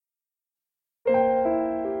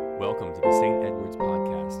Welcome to the St. Edward's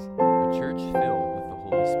Podcast, a church filled with the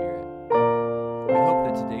Holy Spirit. We hope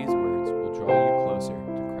that today's words will draw you closer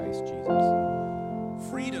to Christ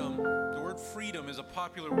Jesus. Freedom, the word freedom is a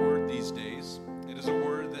popular word these days. It is a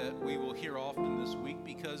word that we will hear often this week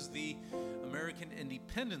because the American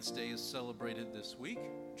Independence Day is celebrated this week,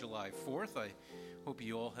 July 4th. I hope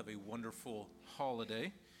you all have a wonderful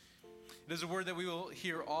holiday. It is a word that we will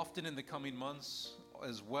hear often in the coming months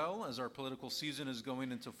as well as our political season is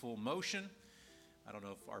going into full motion. I don't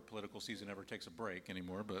know if our political season ever takes a break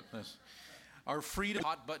anymore, but that's our freedom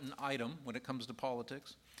hot button item when it comes to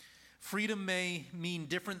politics. Freedom may mean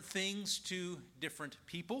different things to different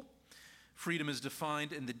people. Freedom is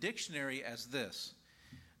defined in the dictionary as this: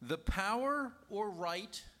 the power or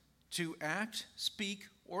right to act, speak,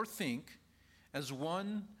 or think as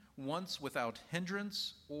one wants without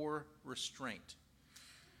hindrance or restraint.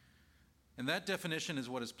 And that definition is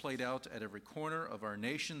what is played out at every corner of our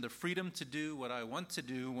nation, the freedom to do what I want to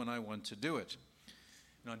do when I want to do it.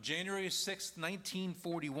 And on January 6,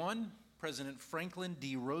 1941, President Franklin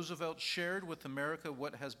D. Roosevelt shared with America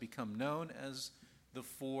what has become known as the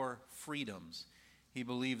Four Freedoms. He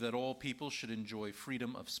believed that all people should enjoy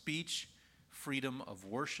freedom of speech, freedom of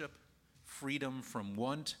worship, freedom from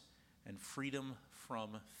want, and freedom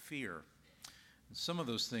from fear. Some of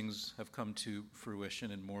those things have come to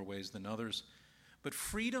fruition in more ways than others. But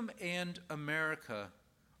freedom and America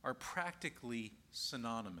are practically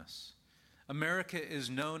synonymous. America is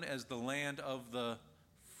known as the land of the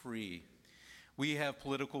free. We have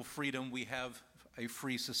political freedom. We have a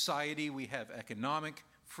free society. We have economic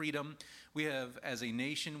freedom. We have, as a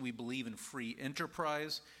nation, we believe in free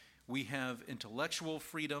enterprise. We have intellectual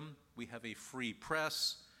freedom. We have a free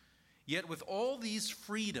press. Yet with all these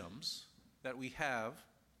freedoms that we have,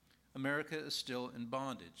 America is still in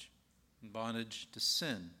bondage to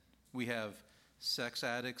sin. We have sex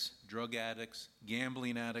addicts, drug addicts,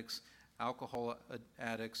 gambling addicts, alcohol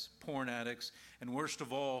addicts, porn addicts, and worst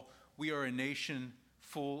of all, we are a nation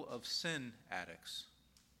full of sin addicts.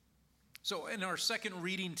 So in our second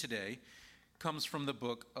reading today comes from the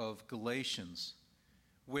book of Galatians,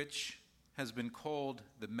 which has been called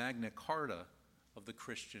the Magna Carta of the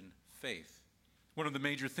Christian faith. One of the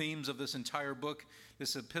major themes of this entire book,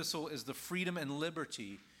 this epistle, is the freedom and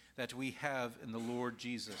liberty that we have in the Lord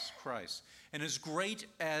Jesus Christ. And as great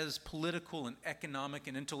as political and economic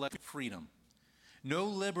and intellectual freedom, no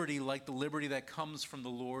liberty like the liberty that comes from the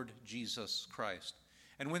Lord Jesus Christ.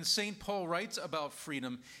 And when St. Paul writes about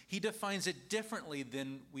freedom, he defines it differently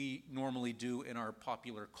than we normally do in our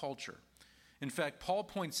popular culture. In fact, Paul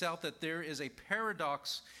points out that there is a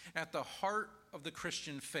paradox at the heart of the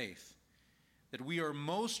Christian faith, that we are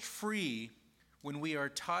most free when we are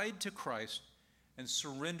tied to Christ and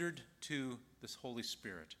surrendered to this Holy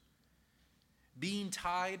Spirit. Being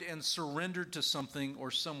tied and surrendered to something or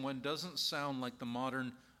someone doesn't sound like the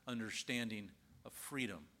modern understanding of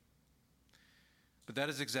freedom. But that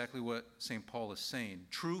is exactly what St. Paul is saying.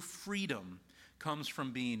 True freedom comes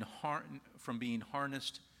from being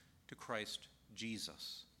harnessed to Christ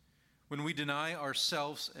Jesus, when we deny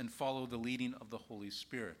ourselves and follow the leading of the Holy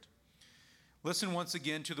Spirit. Listen once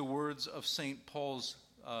again to the words of St. Paul's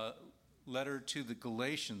letter to the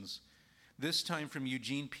Galatians, this time from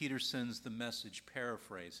Eugene Peterson's The Message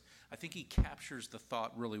paraphrase. I think he captures the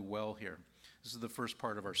thought really well here. This is the first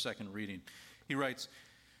part of our second reading. He writes,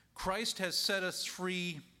 "Christ has set us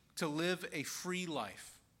free to live a free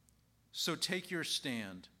life. So take your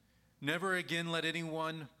stand. Never again let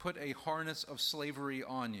anyone put a harness of slavery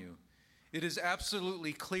on you. It is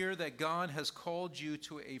absolutely clear that God has called you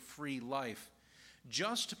to a free life.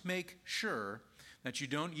 Just make sure that you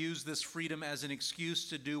don't use this freedom as an excuse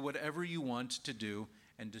to do whatever you want to do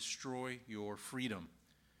and destroy your freedom.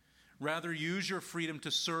 Rather, use your freedom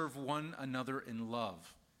to serve one another in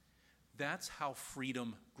love. That's how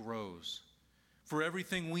freedom grows. For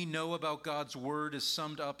everything we know about God's word is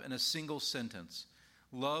summed up in a single sentence: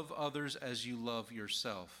 love others as you love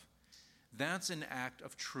yourself. That's an act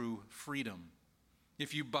of true freedom.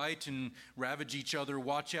 If you bite and ravage each other,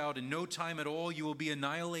 watch out. In no time at all, you will be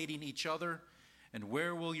annihilating each other. And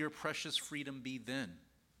where will your precious freedom be then?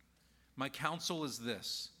 My counsel is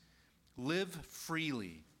this: live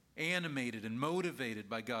freely, animated and motivated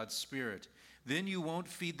by God's Spirit. Then you won't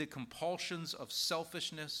feed the compulsions of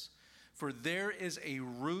selfishness, for there is a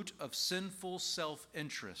root of sinful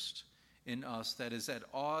self-interest in us that is at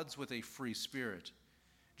odds with a free spirit.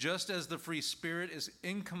 Just as the free spirit is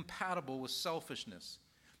incompatible with selfishness.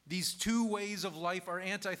 These two ways of life are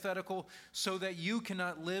antithetical, so that you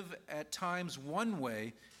cannot live at times one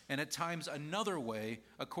way and at times another way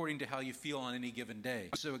according to how you feel on any given day.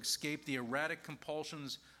 So escape the erratic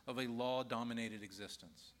compulsions of a law-dominated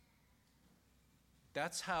existence.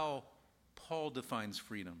 That's how Paul defines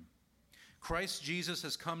freedom. Christ Jesus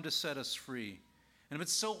has come to set us free. And but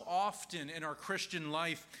so often in our Christian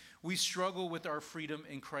life, we struggle with our freedom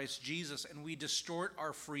in Christ Jesus, and we distort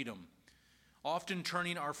our freedom, often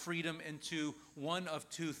turning our freedom into one of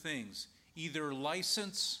two things, either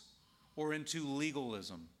license or into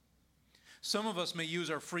legalism. Some of us may use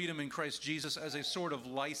our freedom in Christ Jesus as a sort of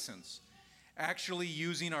license, actually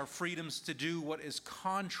using our freedoms to do what is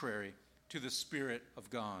contrary to the Spirit of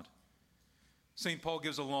God. St. Paul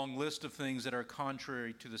gives a long list of things that are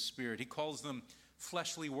contrary to the Spirit. He calls them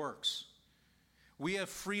fleshly works. We have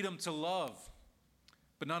freedom to love,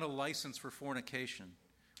 but not a license for fornication.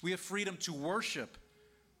 We have freedom to worship,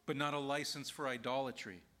 but not a license for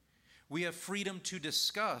idolatry. We have freedom to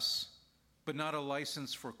discuss, but not a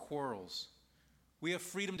license for quarrels. We have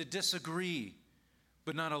freedom to disagree,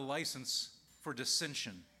 but not a license for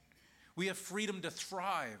dissension. We have freedom to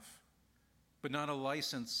thrive, but not a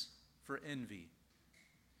license for envy.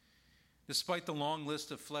 Despite the long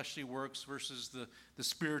list of fleshly works versus the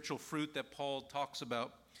spiritual fruit that Paul talks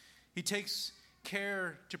about, he takes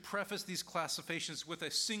care to preface these classifications with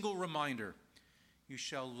a single reminder: you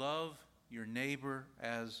shall love your neighbor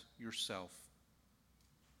as yourself.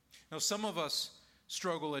 Now, some of us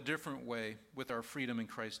struggle a different way with our freedom in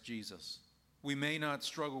Christ Jesus. We may not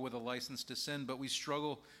struggle with a license to sin, but we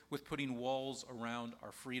struggle with putting walls around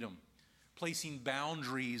our freedom, placing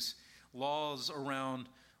boundaries, laws around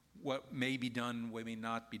what may be done, what may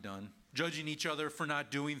not be done, judging each other for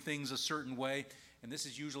not doing things a certain way, and this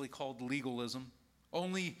is usually called legalism,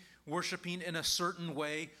 only worshiping in a certain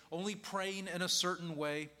way, only praying in a certain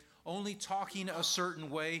way, only talking a certain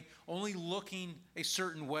way, only looking a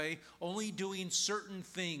certain way, only doing certain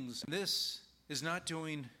things. Is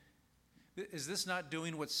this not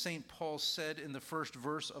doing what St. Paul said in the first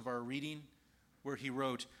verse of our reading, where he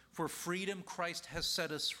wrote, "For freedom Christ has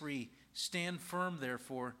set us free. Stand firm,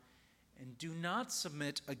 therefore, and do not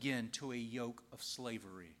submit again to a yoke of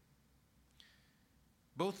slavery."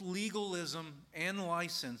 Both legalism and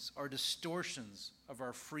license are distortions of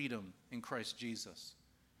our freedom in Christ Jesus.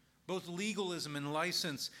 Both legalism and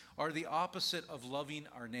license are the opposite of loving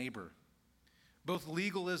our neighbor. Both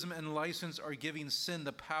legalism and license are giving sin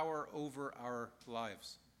the power over our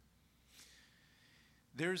lives.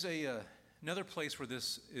 There's another place where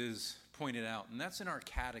this is pointed out, and that's in our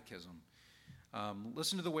catechism.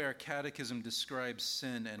 Listen to the way our catechism describes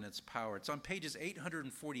sin and its power. It's on pages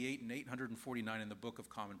 848 and 849 in the Book of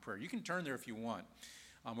Common Prayer. You can turn there if you want,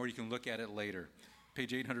 or you can look at it later.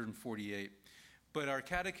 Page 848. But our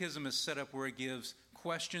catechism is set up where it gives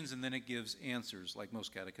questions and then it gives answers, like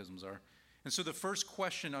most catechisms are. And so the first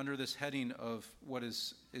question under this heading of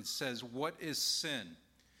it says, what is sin?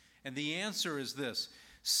 And the answer is this: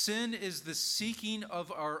 sin is the seeking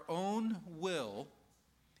of our own will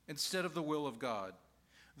instead of the will of God,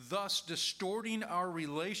 thus distorting our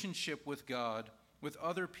relationship with God, with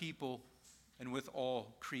other people, and with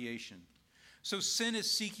all creation. So sin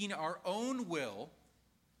is seeking our own will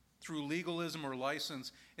through legalism or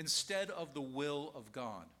license instead of the will of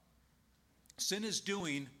God. Sin is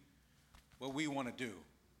doing what we want to do.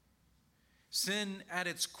 Sin at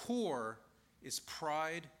its core is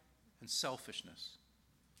pride and selfishness.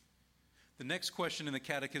 The next question in the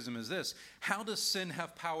catechism is this: how does sin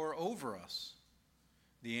have power over us?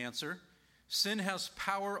 The answer: sin has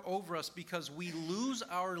power over us because we lose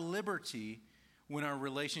our liberty when our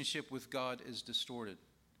relationship with God is distorted.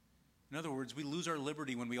 In other words, we lose our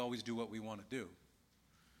liberty when we always do what we want to do.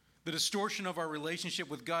 The distortion of our relationship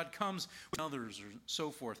with God comes with others or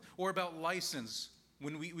so forth, or about license,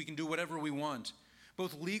 when we can do whatever we want.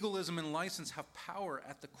 Both legalism and license have power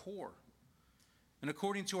at the core. And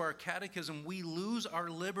according to our catechism, we lose our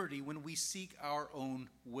liberty when we seek our own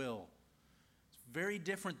will. It's very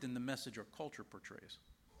different than the message our culture portrays.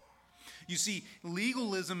 You see,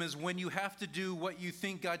 legalism is when you have to do what you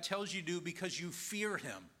think God tells you to do because you fear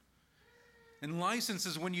him. And license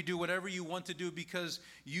is when you do whatever you want to do because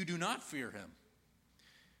you do not fear him.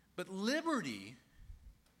 But liberty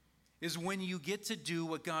is when you get to do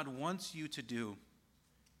what God wants you to do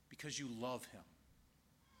because you love him.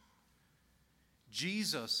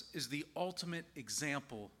 Jesus is the ultimate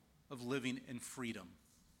example of living in freedom.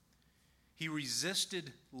 He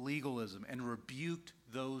resisted legalism and rebuked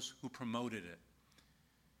those who promoted it.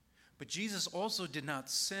 But Jesus also did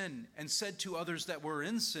not sin and said to others that were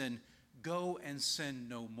in sin, "Go and sin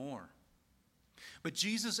no more." But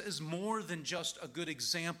Jesus is more than just a good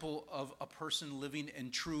example of a person living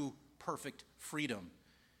in true, perfect freedom.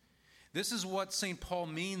 This is what St. Paul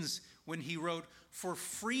means when he wrote, "For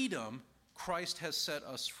freedom, Christ has set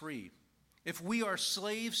us free." If we are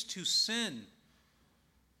slaves to sin,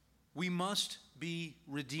 we must be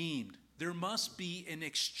redeemed. There must be an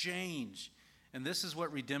exchange. And this is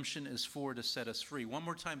what redemption is for, to set us free. One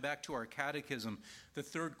more time back to our catechism. The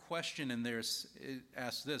third question in there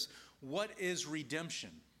asks this: what is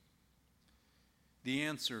redemption? The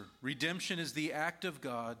answer: redemption is the act of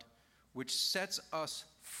God which sets us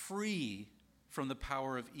free from the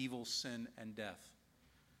power of evil, sin, and death.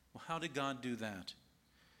 Well, how did God do that?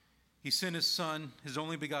 He sent his Son, his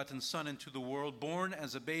only begotten Son, into the world, born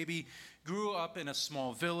as a baby, grew up in a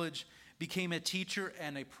small village, became a teacher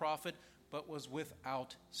and a prophet, but was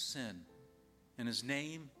without sin. And his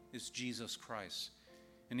name is Jesus Christ.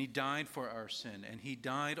 And he died for our sin, and he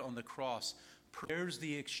died on the cross. There's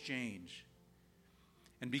the exchange.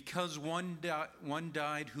 And because one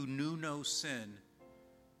died who knew no sin,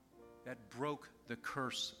 that broke the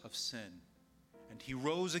curse of sin. And he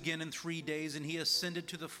rose again in 3 days, and he ascended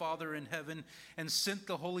to the Father in heaven and sent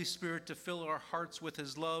the Holy Spirit to fill our hearts with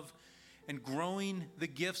his love, and growing the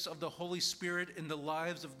gifts of the Holy Spirit in the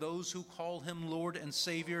lives of those who call him Lord and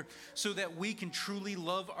Savior, so that we can truly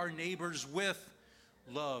love our neighbors with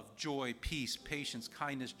love, joy, peace, patience,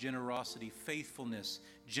 kindness, generosity, faithfulness,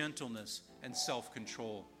 gentleness, and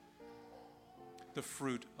self-control. The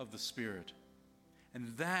fruit of the Spirit.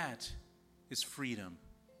 And that is freedom.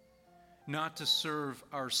 Not to serve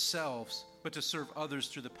ourselves, but to serve others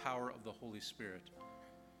through the power of the Holy Spirit.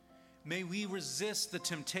 May we resist the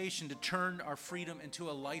temptation to turn our freedom into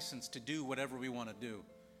a license to do whatever we want to do.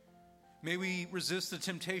 May we resist the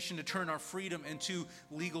temptation to turn our freedom into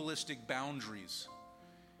legalistic boundaries.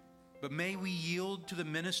 But may we yield to the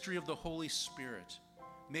ministry of the Holy Spirit.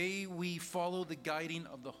 May we follow the guiding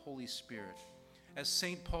of the Holy Spirit. As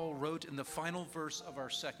St. Paul wrote in the final verse of our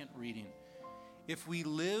second reading, if we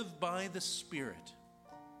live by the Spirit,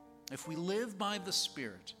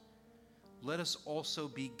 let us also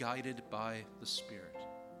be guided by the Spirit.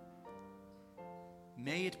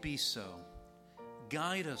 May it be so.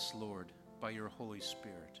 Guide us, Lord, by your Holy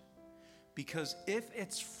Spirit. Because if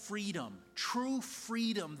it's freedom, true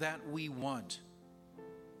freedom that we want,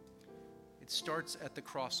 it starts at the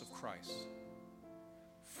cross of Christ.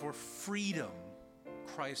 For freedom,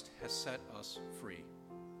 Christ has set us free.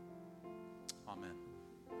 Amen.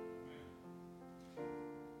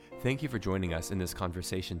 Thank you for joining us in this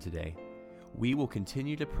conversation today. We will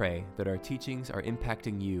continue to pray that our teachings are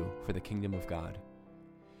impacting you for the kingdom of God.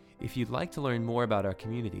 If you'd like to learn more about our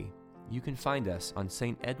community, you can find us on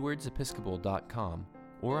stedwardsepiscopal.com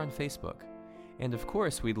or on Facebook. And of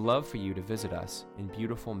course, we'd love for you to visit us in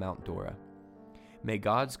beautiful Mount Dora. May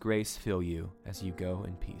God's grace fill you as you go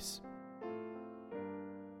in peace.